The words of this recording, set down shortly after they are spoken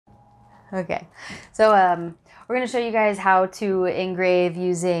Okay, so we're going to show you guys how to engrave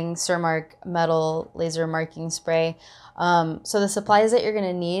using Cermark metal laser marking spray. So the supplies that you're going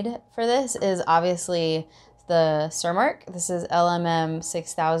to need for this is obviously the Cermark. This is LMM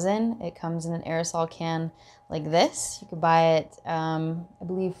 6000. It comes in an aerosol can like this. You could buy it, I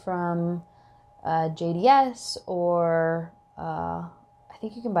believe, from JDS, or I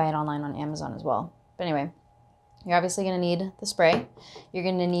think you can buy it online on Amazon as well. But anyway, you're obviously going to need the spray. You're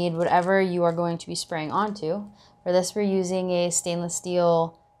going to need whatever you are going to be spraying onto. For this, we're using a stainless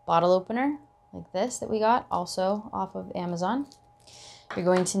steel bottle opener like this that we got also off of Amazon. You're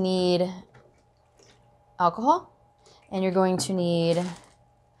going to need alcohol, and you're going to need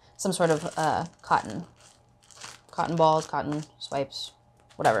some sort of cotton balls, cotton swipes,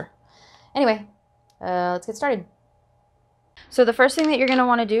 whatever. Anyway, let's get started. So the first thing that you're going to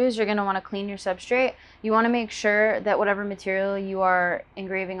want to do is you're going to want to clean your substrate. You want to make sure that whatever material you are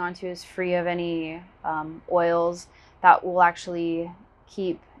engraving onto is free of any oils that will actually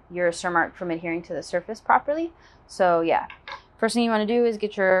keep your Cermark from adhering to the surface properly. So yeah, first thing you want to do is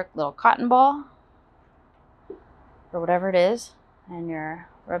get your little cotton ball or whatever it is and your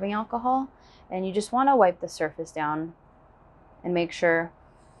rubbing alcohol, and you just want to wipe the surface down and make sure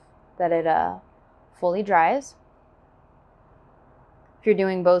that it fully dries. If you're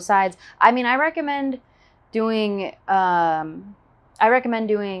doing both sides, I mean, I recommend doing one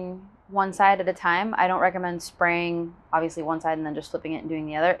side at a time. I don't recommend spraying obviously one side and then just flipping it and doing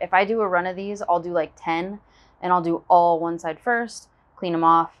the other. If I do a run of these, I'll do like 10, and I'll do all one side first, clean them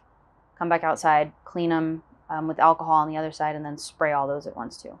off, come back outside, clean them with alcohol on the other side, and then spray all those at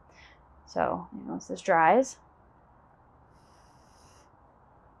once too. So once this dries,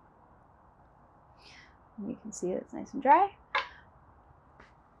 you can see it's nice and dry.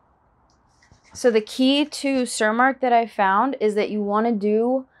 So the key to Cermark that I found is that you want to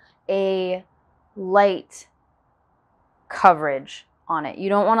do a light coverage on it. You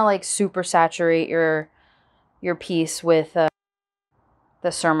don't want to like super saturate your piece with the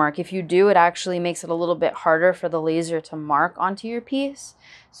Cermark. If you do, it actually makes it a little bit harder for the laser to mark onto your piece.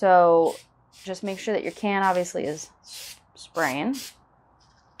 So just make sure that your can obviously is spraying.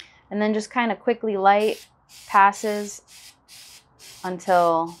 And then just kind of quickly light passes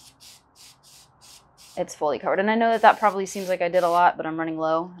until it's fully covered. And I know that probably seems like I did a lot, but I'm running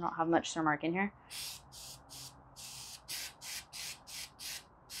low. I don't have much Cermark in here.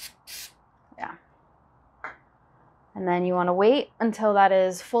 Yeah. And then you want to wait until that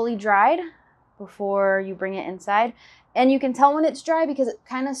is fully dried before you bring it inside. And you can tell when it's dry because it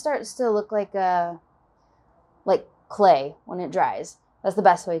kind of starts to look like clay when it dries. That's the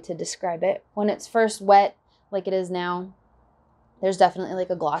best way to describe it. When it's first wet, like it is now, there's definitely like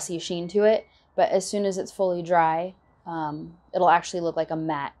a glossy sheen to it. But as soon as it's fully dry, it'll actually look like a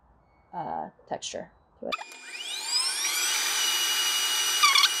matte texture to it.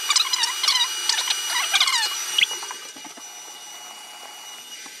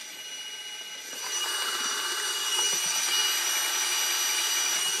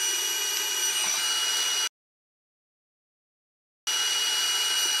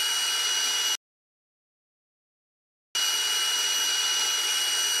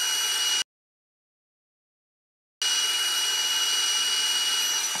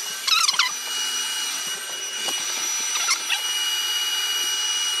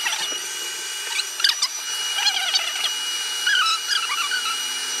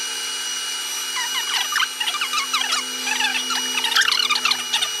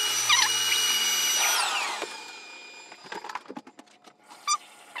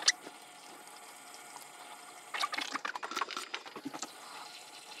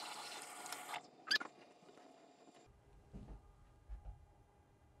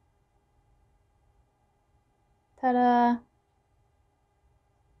 Ta-da!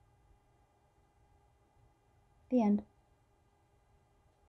 The end.